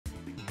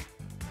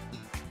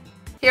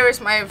here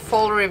is my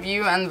full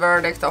review and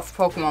verdict of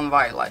Pokemon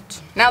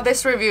Violet. Now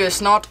this review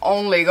is not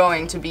only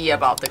going to be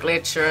about the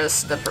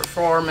glitches, the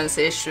performance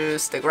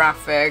issues, the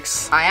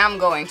graphics. I am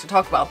going to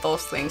talk about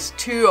those things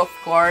too, of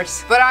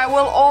course, but I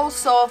will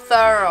also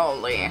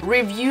thoroughly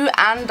review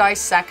and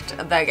dissect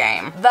the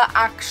game. The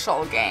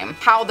actual game.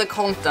 How the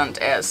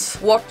content is.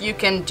 What you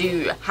can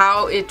do.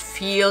 How it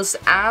feels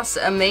as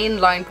a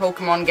mainline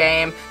Pokemon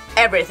game.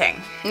 Everything.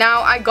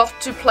 Now, I got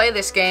to play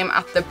this game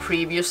at the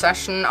preview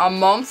session a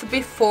month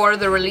before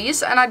the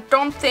release, and I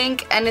don't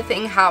think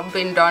anything have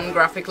been done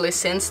graphically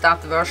since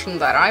that version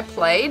that I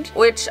played,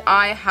 which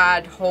I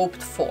had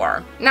hoped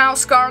for. Now,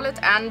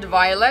 Scarlet and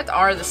Violet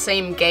are the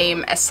same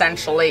game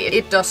essentially.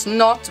 It does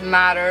not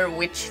matter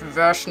which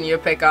version you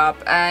pick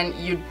up, and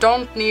you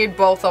don't need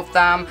both of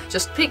them.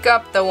 Just pick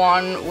up the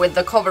one with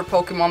the cover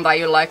Pokemon that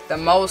you like the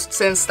most,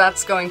 since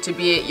that's going to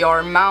be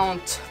your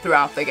mount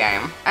throughout the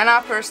game. And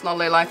I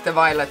personally like the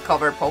Violet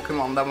cover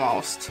Pokemon the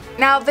most.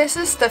 Now this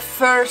is the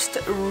first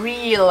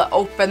real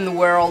open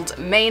world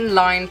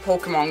mainline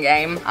Pokemon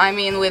game. I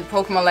mean, with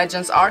Pokemon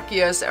Legends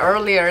Arceus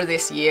earlier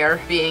this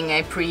year being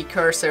a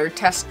precursor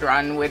test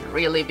run with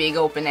really big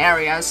open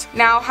areas.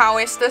 Now how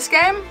is this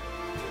game?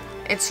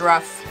 It's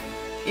rough.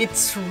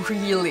 It's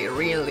really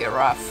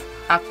rough.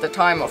 At the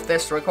time of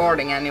this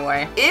recording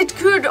anyway. It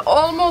could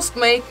almost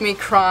make me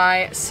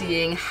cry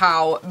seeing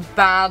how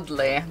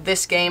badly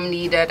this game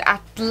needed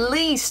at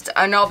least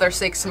another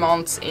 6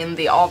 months in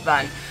the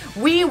oven.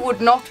 We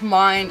would not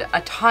mind a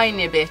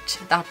tiny bit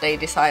that they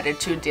decided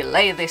to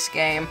delay this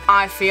game.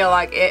 I feel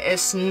like it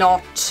is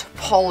not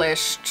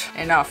polished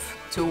enough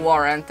to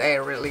warrant a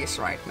release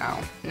right now.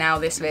 Now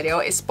this video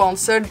is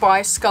sponsored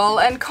by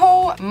Skull &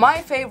 Co,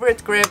 my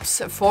favorite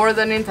grips for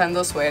the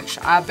Nintendo Switch.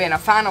 I've been a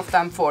fan of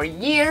them for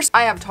years.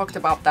 I have talked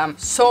about them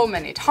so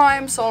many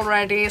times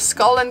already.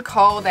 Skull &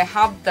 Co, they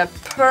have the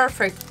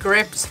perfect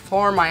grips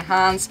for my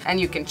hands, and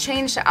you can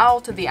change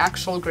out the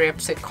actual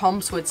grips. It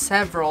comes with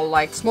several,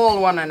 like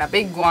small one and a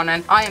big one,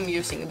 and I am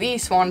using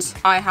these ones.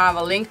 I have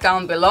a link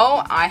down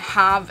below. I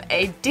have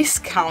a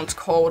discount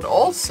code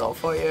also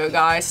for you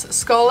guys.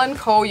 Skull &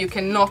 Co, you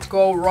cannot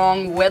go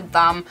wrong with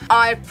them.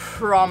 I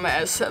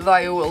promise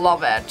that you will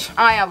love it.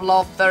 I have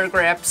loved their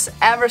grips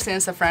ever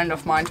since a friend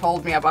of mine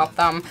told me about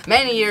them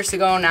many years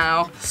ago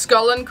now.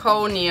 Skull &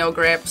 Co Neo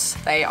grips.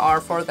 They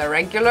are for the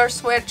regular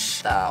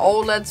Switch, the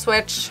OLED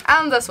Switch,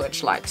 and the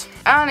Switch Lite.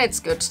 And it's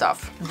good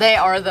stuff. They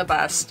are the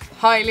best.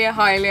 Highly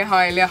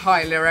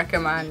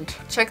recommend.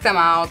 Check them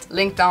out.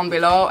 Link down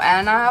below,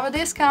 and I have a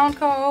discount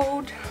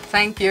code.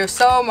 Thank you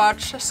so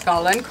much,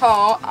 Skull &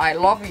 Co. I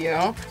love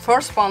you for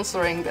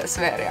sponsoring this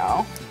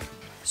video.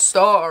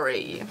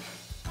 Story.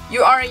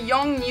 You are a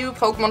young new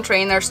Pokemon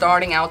trainer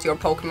starting out your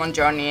Pokemon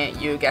journey.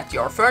 You get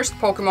your first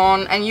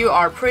Pokemon and you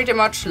are pretty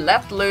much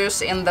let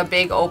loose in the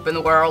big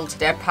open world,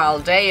 the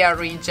Paldea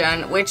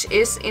region, which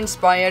is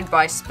inspired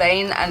by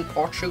Spain and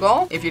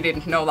Portugal, if you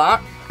didn't know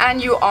that. And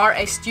you are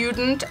a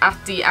student at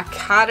the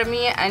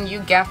academy, and you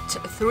get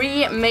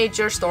 3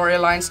 major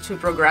storylines to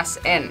progress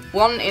in.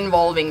 One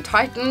involving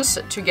Titans,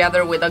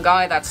 together with a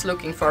guy that's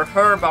looking for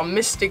Herba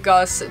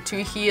Mysticas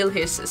to heal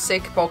his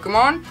sick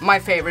Pokemon. My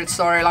favorite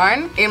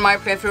storyline. In my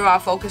playthrough I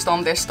focused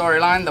on this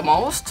storyline the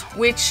most,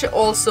 which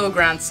also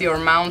grants your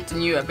mount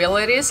new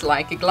abilities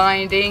like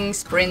gliding,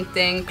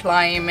 sprinting,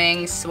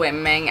 climbing,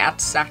 swimming,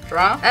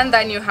 etc. And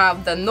then you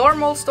have the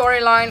normal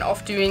storyline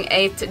of doing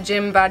 8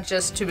 gym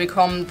badges to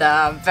become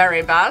the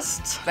very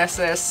best. This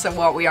is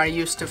what we are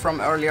used to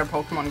from earlier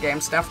Pokemon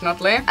games,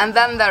 definitely. And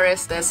then there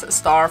is this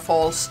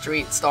Starfall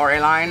Street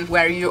storyline,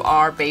 where you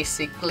are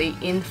basically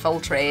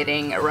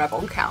infiltrating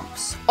rebel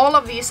camps. All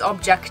of these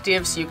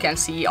objectives you can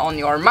see on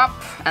your map,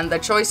 and the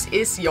choice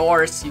is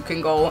yours. You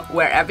can go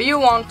wherever you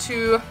want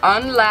to,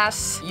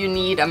 unless you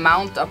need a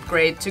mount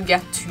upgrade to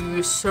get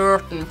to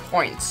certain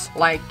points.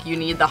 Like you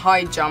need the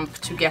high jump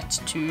to get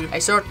to a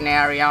certain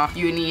area,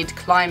 you need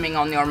climbing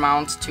on your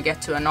mount to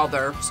get to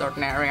another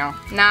certain area.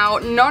 Now,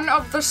 none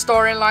of the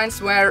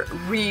storylines were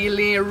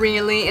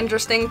really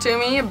interesting to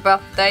me,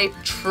 but they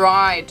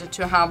tried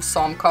to have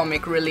some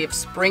comic relief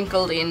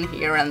sprinkled in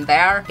here and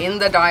there, in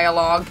the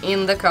dialogue,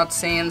 in the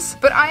cutscenes.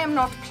 But I am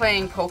not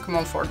playing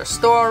Pokemon for the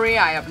story.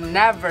 I have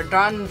never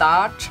done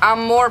that.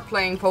 I'm more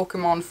playing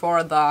Pokemon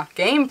for the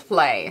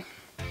gameplay.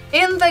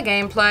 In the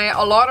gameplay,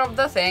 a lot of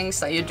the things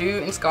that you do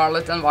in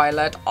Scarlet and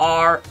Violet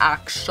are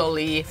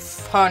actually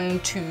fun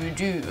to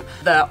do.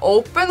 The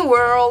open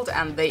world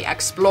and the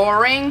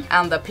exploring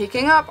and the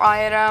picking up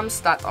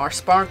items that are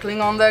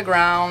sparkling on the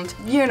ground,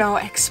 you know,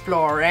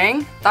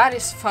 exploring, that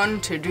is fun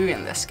to do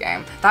in this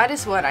game. That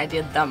is what I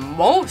did the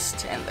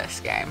most in this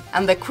game.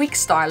 And the quick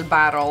style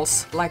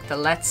battles, like the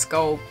Let's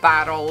Go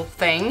battle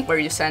thing, where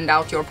you send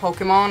out your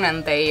Pokemon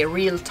and they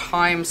real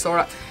time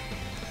sort of...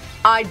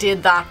 I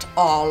did that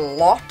a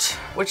lot,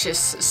 which is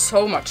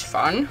so much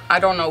fun. I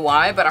don't know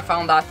why, but I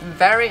found that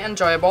very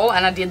enjoyable,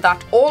 and I did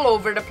that all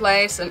over the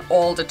place and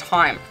all the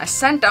time. I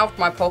sent out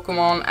my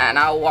Pokemon and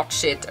I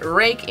watched it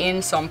rake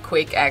in some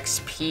quick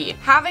XP.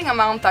 Having a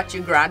mount that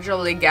you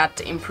gradually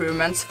get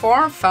improvements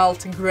for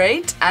felt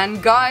great,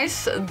 and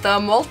guys, the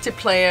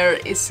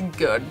multiplayer is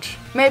good.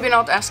 Maybe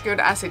not as good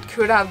as it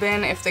could have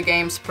been if the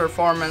game's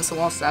performance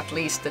was at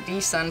least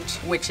decent,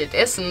 which it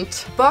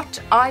isn't,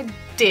 but I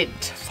did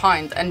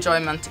find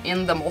enjoyment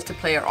in the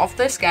multiplayer of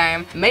this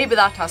game. Maybe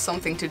that has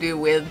something to do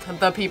with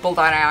the people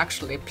that I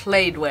actually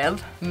played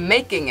with,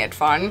 making it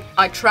fun.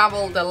 I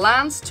traveled the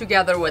lands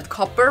together with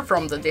Copper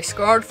from the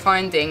Discord,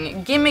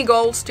 finding gimme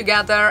goals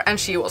together, and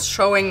she was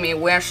showing me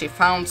where she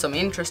found some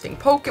interesting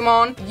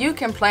Pokemon. You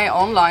can play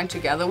online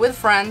together with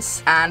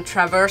friends and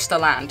traverse the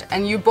land,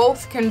 and you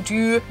both can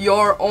do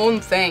your own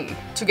thing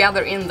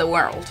together in the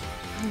world.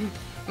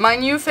 My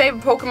new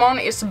favorite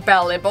Pokemon is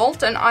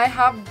Bellibolt, and I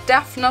have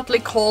definitely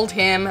called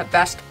him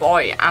Best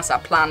Boy, as I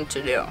planned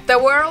to do.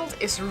 The world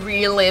is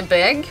really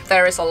big,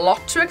 there is a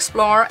lot to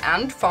explore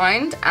and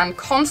find, and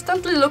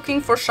constantly looking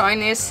for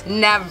shinies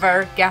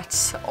never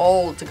gets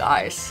old,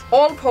 guys.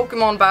 All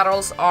Pokemon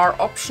battles are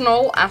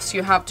optional, as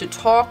you have to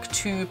talk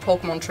to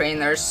Pokemon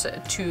trainers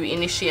to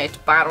initiate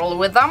battle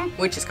with them,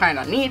 which is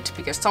kinda neat,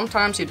 because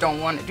sometimes you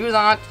don't want to do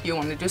that, you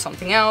want to do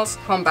something else,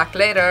 come back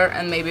later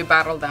and maybe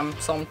battle them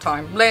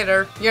sometime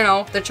later. You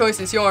know, the choice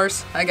is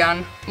yours,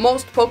 again.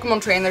 Most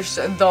Pokemon trainers,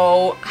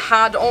 though,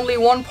 had only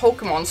one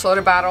Pokemon, so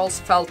the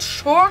battles felt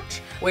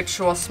short,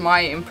 which was my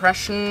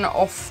impression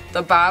of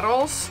the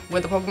battles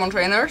with the Pokemon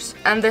trainers.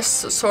 And this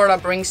sort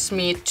of brings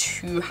me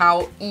to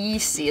how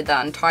easy the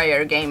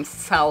entire game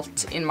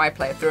felt in my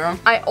playthrough.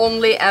 I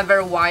only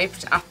ever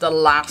wiped at the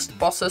last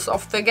bosses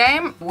of the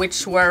game,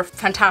 which were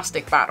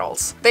fantastic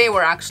battles. They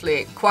were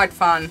actually quite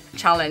fun,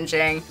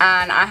 challenging,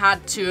 and I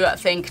had to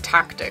think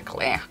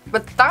tactically.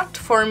 But that,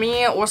 for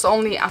me, was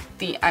only at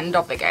the end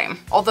of the game.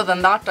 Other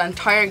than that, the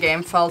entire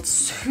game felt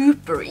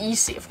super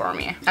easy for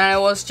me, and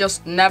it was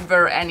just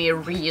never any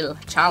real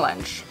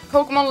challenge.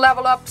 Pokemon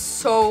level up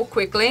so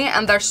quickly,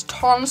 and there's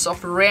tons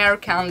of rare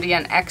candy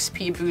and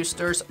XP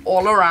boosters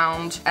all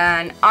around,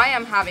 and I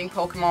am having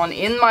Pokemon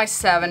in my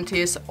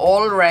 70s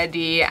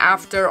already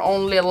after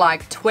only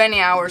like 20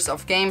 hours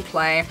of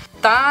gameplay.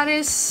 That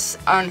is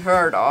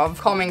unheard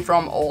of coming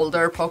from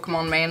older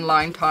Pokemon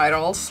mainline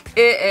titles.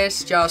 It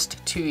is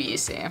just too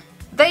easy.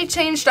 They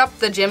changed up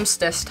the gyms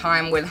this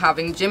time with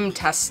having gym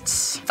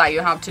tests that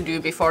you have to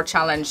do before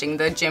challenging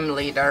the gym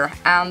leader,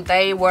 and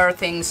they were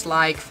things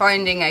like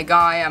finding a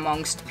guy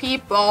amongst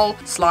people,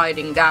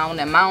 sliding down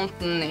a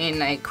mountain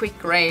in a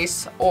quick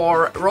race,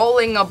 or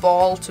rolling a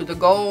ball to the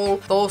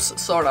goal, those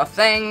sort of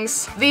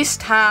things. These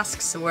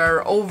tasks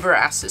were over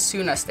as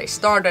soon as they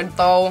started,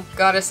 though,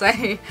 gotta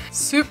say,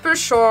 super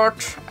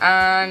short,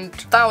 and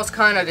that was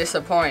kinda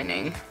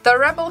disappointing. The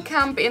rebel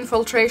camp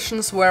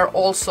infiltrations were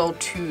also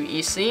too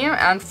easy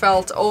and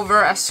felt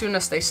over as soon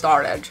as they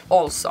started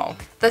also.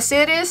 The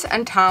cities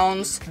and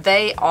towns,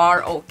 they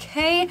are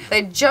okay.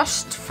 They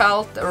just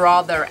felt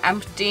rather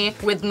empty,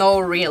 with no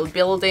real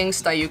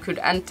buildings that you could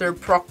enter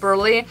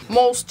properly.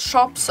 Most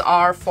shops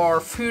are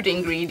for food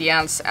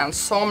ingredients, and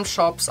some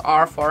shops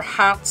are for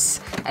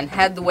hats and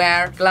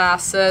headwear,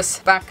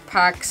 glasses,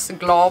 backpacks,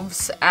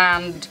 gloves,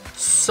 and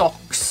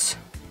socks.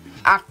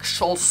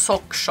 Actual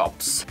sock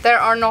shops. There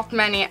are not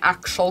many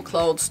actual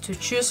clothes to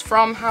choose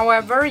from,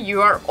 however.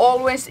 You are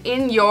always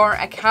in your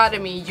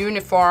academy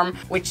uniform,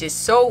 which is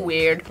so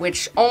weird,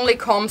 which only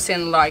comes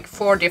in like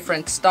 4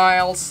 different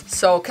styles.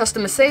 So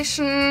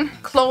customization,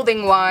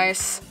 clothing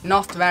wise,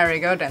 not very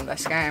good in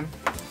this game.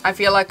 I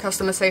feel like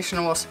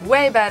customization was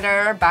way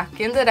better back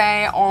in the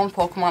day on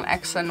Pokemon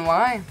X and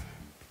Y.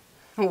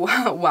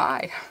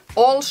 Why?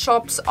 All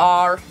shops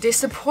are,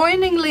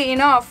 disappointingly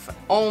enough,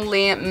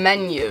 only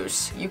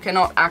menus. You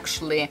cannot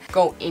actually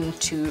go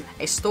into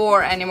a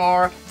store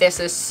anymore. This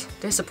is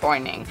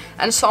disappointing.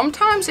 And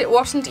sometimes it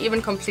wasn't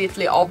even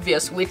completely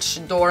obvious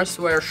which doors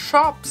were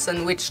shops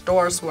and which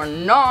doors were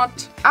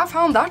not. I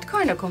found that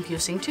kind of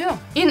confusing too.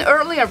 In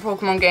earlier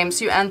Pokemon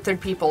games, you entered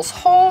people's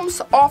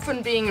homes,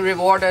 often being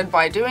rewarded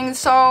by doing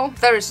so.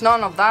 There is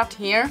none of that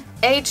here.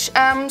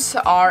 HMs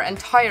are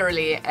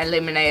entirely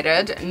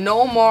eliminated.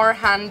 No more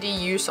handy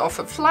use of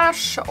a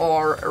flash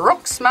or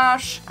rock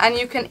smash, and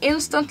you can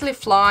instantly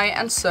fly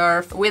and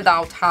surf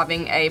without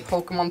having a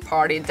Pokemon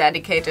party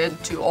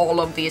dedicated to all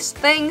of these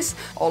things,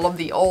 all of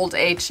the old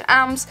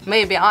HMs.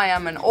 Maybe I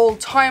am an old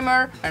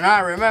timer and I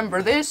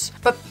remember this,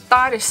 but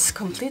that is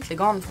completely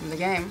gone from the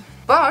game.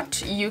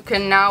 But you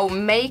can now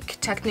make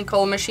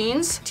technical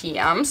machines,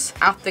 TMs,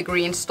 at the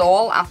green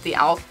stall at the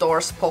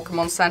outdoors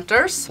Pokemon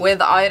centers with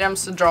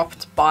items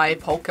dropped by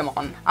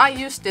Pokemon. I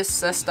use this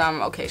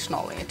system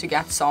occasionally to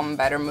get some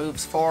better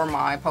moves for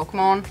my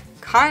Pokemon.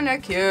 kinda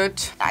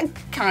cute. I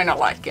kinda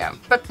like it.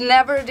 But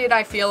never did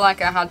I feel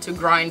like I had to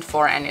grind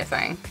for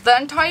anything. The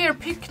entire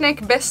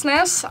picnic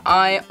business,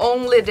 I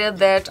only did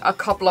that a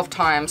couple of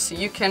times.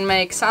 You can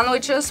make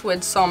sandwiches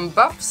with some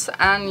buffs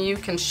and you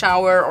can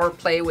shower or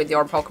play with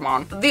your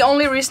Pokemon. The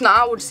only reason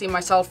I would see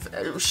myself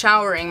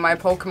showering my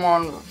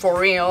Pokemon for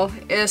real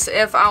is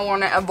if I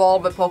want to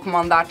evolve a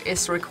Pokemon that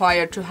is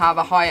required to have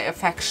a high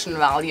affection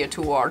value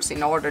towards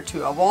in order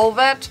to evolve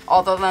it.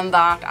 Other than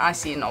that, I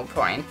see no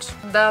point.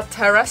 The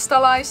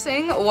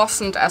terrestrializing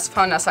wasn't as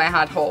fun as I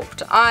had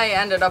hoped. I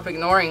ended up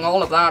ignoring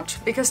all of that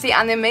because the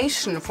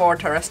animation for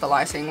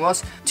terrestrializing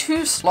was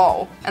too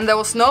slow and there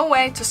was no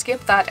way to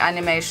skip that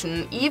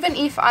animation even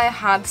if I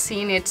had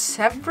seen it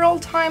several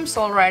times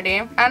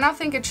already, and I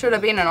think it should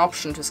have been an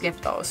option to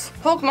skip those.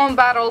 Pokemon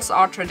battles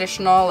are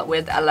traditional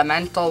with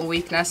elemental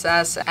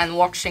weaknesses and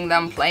watching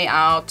them play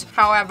out.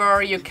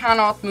 However, you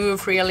cannot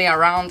move freely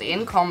around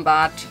in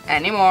combat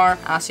anymore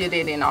as you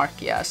did in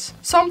Arceus.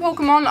 Some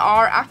Pokemon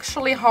are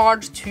actually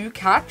hard to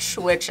catch,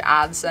 which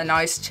adds a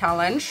nice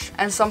challenge,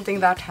 and something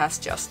that has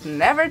just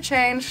never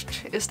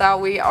changed is that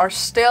we are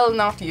still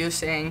not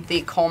using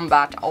the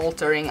combat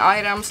altering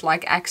items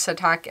like X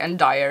Attack and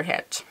Dire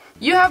Hit.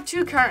 You have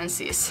two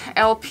currencies,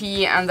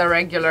 LP and the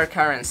regular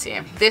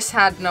currency. This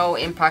had no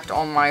impact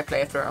on my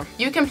playthrough.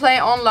 You can play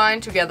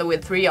online together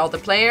with 3 other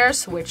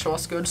players, which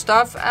was good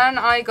stuff, and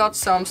I got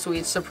some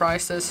sweet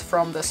surprises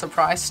from the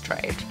surprise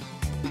trade.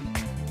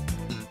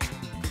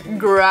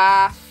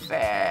 Graphics.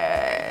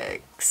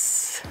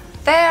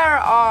 There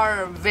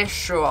are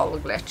visual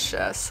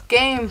glitches,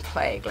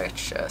 gameplay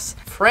glitches,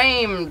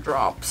 frame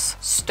drops,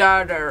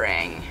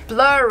 stuttering,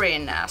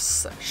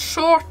 blurriness,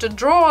 short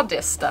draw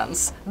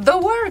distance. The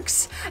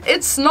works!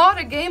 It's not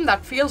a game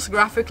that feels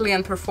graphically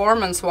and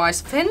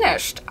performance-wise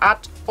finished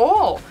at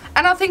all.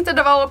 And I think the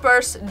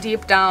developers,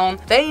 deep down,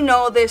 they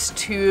know this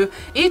too.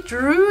 It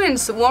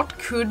ruins what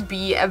could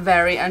be a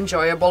very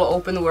enjoyable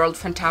open-world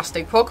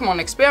fantastic Pokemon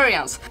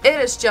experience. It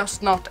is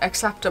just not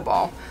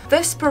acceptable.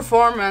 This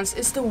performance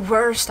is the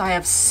worst I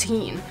have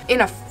seen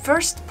in a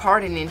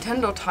first-party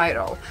Nintendo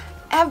title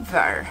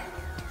ever.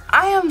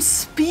 I am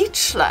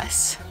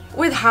speechless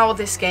with how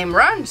this game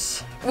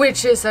runs.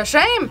 Which is a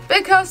shame,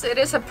 because it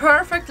is a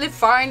perfectly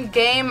fine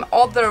game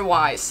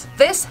otherwise.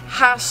 This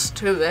has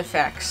to be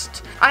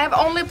fixed. I have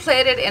only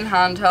played it in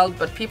handheld,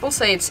 but people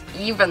say it's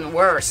even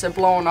worse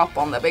blown up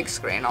on the big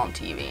screen on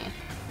TV.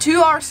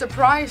 To our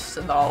surprise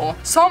though,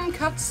 some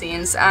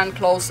cutscenes and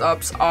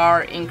close-ups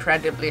are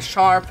incredibly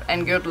sharp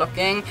and good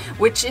looking,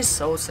 which is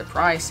so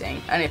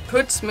surprising, and it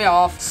puts me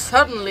off.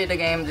 Suddenly the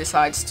game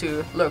decides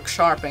to look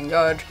sharp and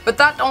good, but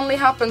that only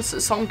happens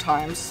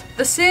sometimes.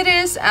 The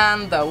cities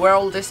and the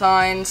world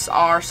designs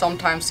are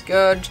sometimes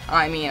good.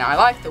 I mean, I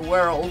like the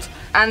world.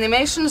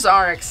 Animations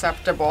are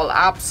acceptable,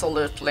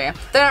 absolutely.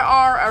 There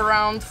are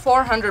around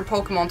 400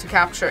 Pokemon to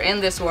capture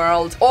in this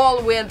world,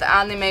 all with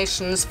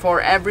animations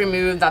for every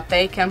move that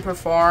they can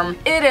perform.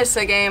 It is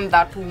a game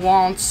that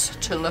wants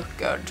to look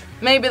good.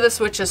 Maybe the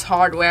Switch's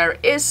hardware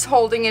is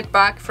holding it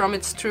back from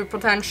its true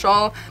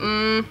potential.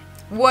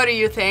 What do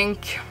you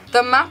think?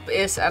 The map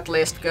is at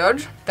least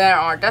good. There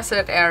are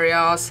desert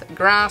areas,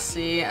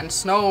 grassy and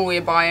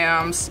snowy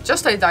biomes,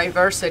 just a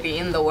diversity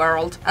in the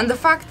world. And the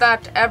fact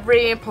that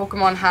every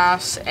Pokemon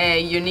has a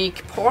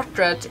unique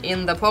portrait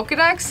in the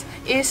Pokédex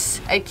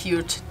is a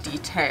cute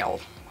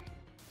detail.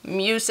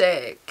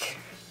 Music.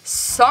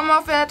 Some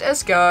of it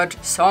is good,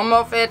 some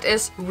of it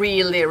is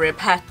really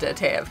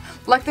repetitive.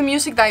 Like the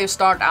music that you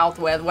start out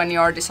with when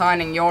you're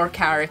designing your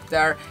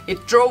character,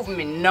 it drove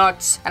me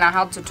nuts and I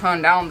had to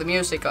turn down the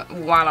music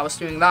while I was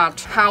doing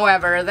that.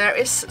 However, there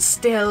is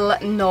still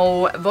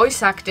no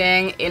voice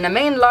acting in a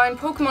mainline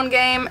Pokemon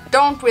game.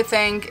 Don't we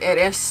think it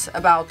is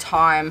about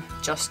time,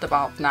 just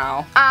about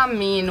now? I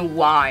mean,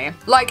 why?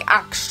 Like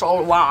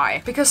actual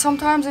why? Because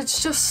sometimes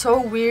it's just so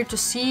weird to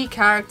see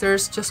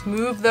characters just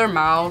move their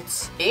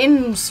mouths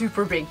in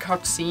super big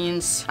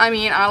cutscenes. I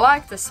mean, I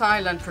like the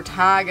silent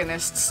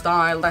protagonist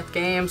style that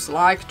games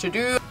like to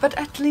do, but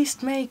at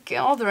least make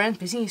other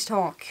NPCs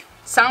talk.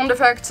 Sound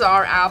effects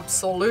are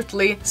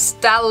absolutely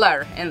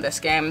stellar in this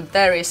game.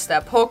 There is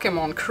the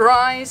Pokemon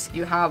cries,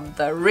 you have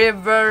the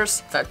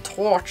rivers, the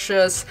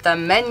torches, the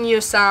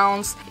menu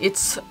sounds.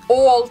 It's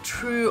all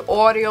true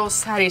audio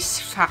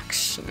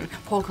satisfaction.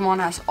 Pokemon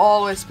has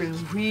always been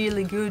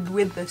really good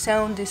with the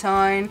sound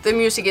design. The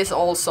music is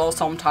also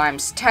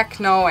sometimes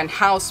techno and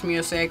house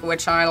music,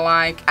 which I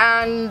like,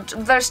 and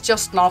there's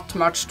just not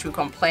much to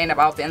complain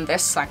about in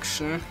this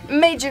section.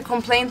 Major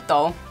complaint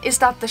though is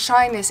that the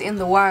shinies in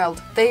the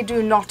wild, they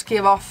do not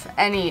give off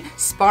any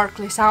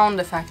sparkly sound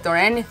effect or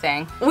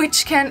anything,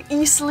 which can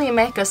easily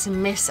make us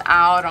miss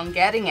out on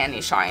getting any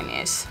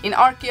shinies. In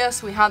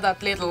Arceus we had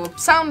that little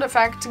sound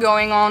effect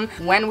going on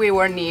when we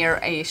were near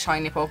a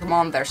shiny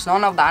Pokemon. There's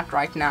none of that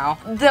right now.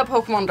 The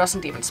Pokemon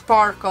doesn't even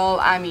sparkle.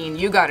 I mean,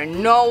 you gotta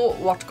know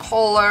what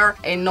color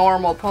a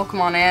normal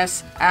Pokemon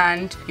is,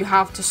 and you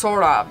have to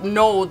sort of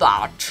know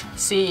that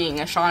seeing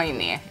a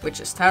shiny, which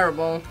is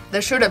terrible.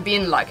 There should have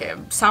been like a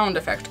sound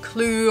effect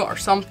clue or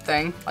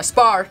something. A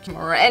spark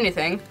or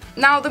anything.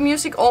 Now the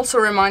music also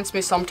reminds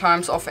me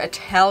sometimes of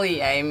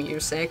atelier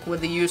music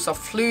with the use of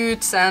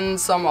flutes and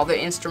some other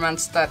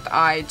instruments that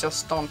I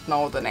just don't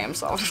know the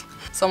names of.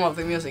 Some of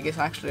the music is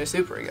actually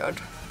super good,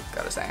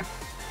 gotta say.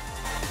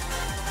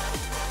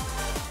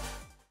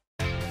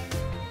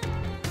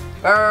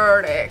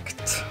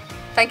 Verdict.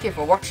 Thank you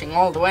for watching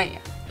all the way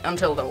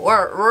until the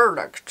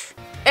verdict.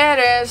 It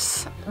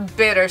is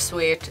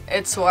bittersweet,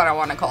 it's what I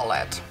want to call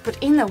it. But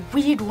in a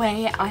weird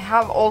way, I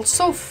have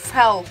also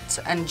felt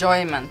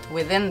enjoyment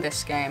within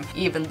this game,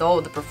 even though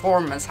the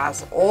performance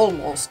has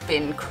almost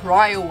been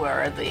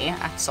cry-worthy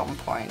at some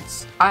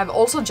points. I've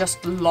also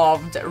just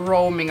loved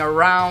roaming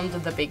around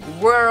the big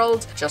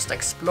world, just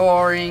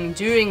exploring,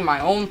 doing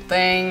my own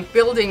thing,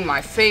 building my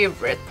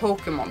favorite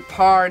Pokemon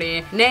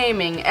party,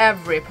 naming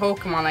every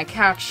Pokemon I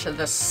catch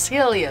the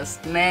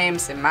silliest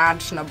names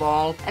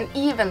imaginable, and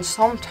even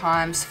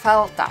sometimes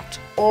felt that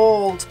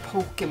old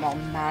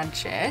Pokemon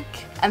magic.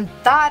 And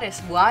that is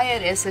why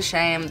it is a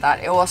shame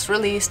that it was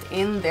released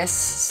in this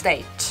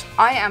state.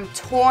 I am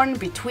torn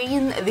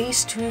between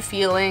these two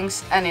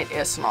feelings and it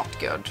is not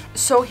good.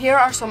 So here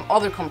are some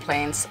other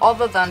complaints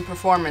other than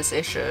performance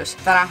issues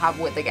that I have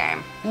with the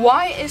game.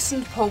 Why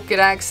isn't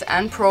Pokédex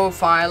and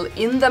Profile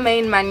in the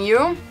main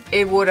menu?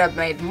 It would have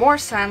made more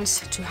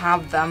sense to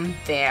have them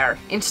there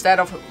instead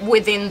of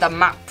within the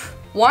map.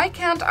 Why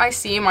can't I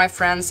see my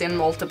friends in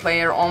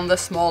multiplayer on the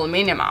small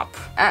minimap?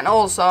 And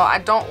also, I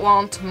don't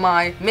want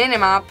my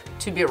minimap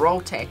to be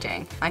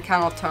rotating. I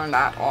cannot turn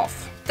that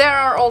off. There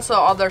are also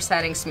other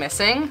settings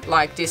missing,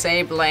 like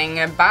disabling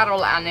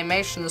battle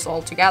animations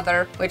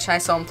altogether, which I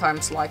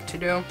sometimes like to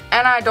do.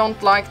 And I don't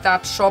like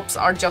that shops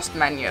are just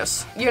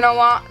menus. You know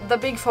what? The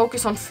big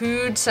focus on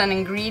foods and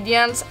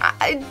ingredients,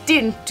 it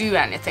didn't do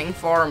anything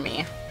for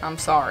me. I'm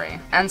sorry.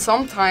 And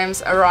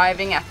sometimes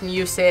arriving at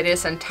new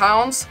cities and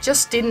towns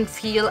just didn't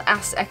feel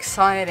as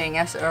exciting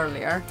as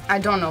earlier. I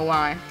don't know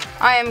why.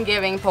 I am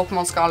giving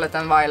Pokémon Scarlet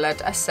and Violet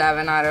a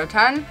 7 out of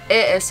 10.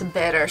 It is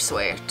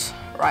bittersweet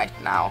right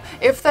now.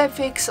 If they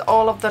fix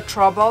all of the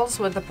troubles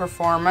with the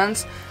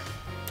performance,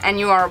 and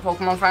you are a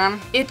Pokemon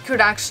fan, it could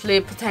actually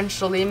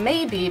potentially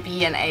maybe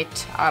be an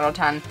 8 out of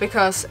 10,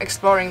 because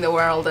exploring the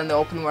world and the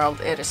open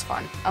world, it is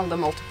fun, and the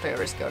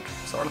multiplayer is good,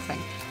 sort of thing.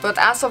 But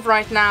as of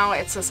right now,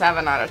 it's a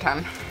 7 out of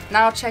 10.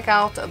 Now check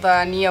out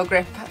the Neo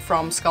Grip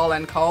from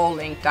Skull & Co,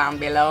 link down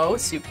below.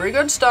 Super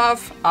good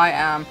stuff. I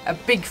am a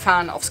big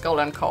fan of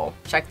Skull & Co.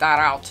 Check that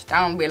out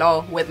down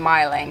below with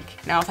my link.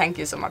 Now thank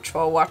you so much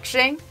for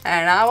watching,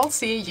 and I will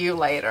see you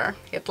later.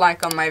 Hit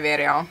like on my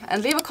video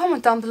and leave a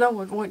comment down below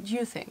what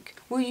you think.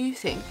 What do you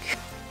think?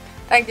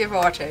 Thank you for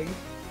watching.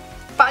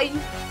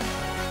 Bye!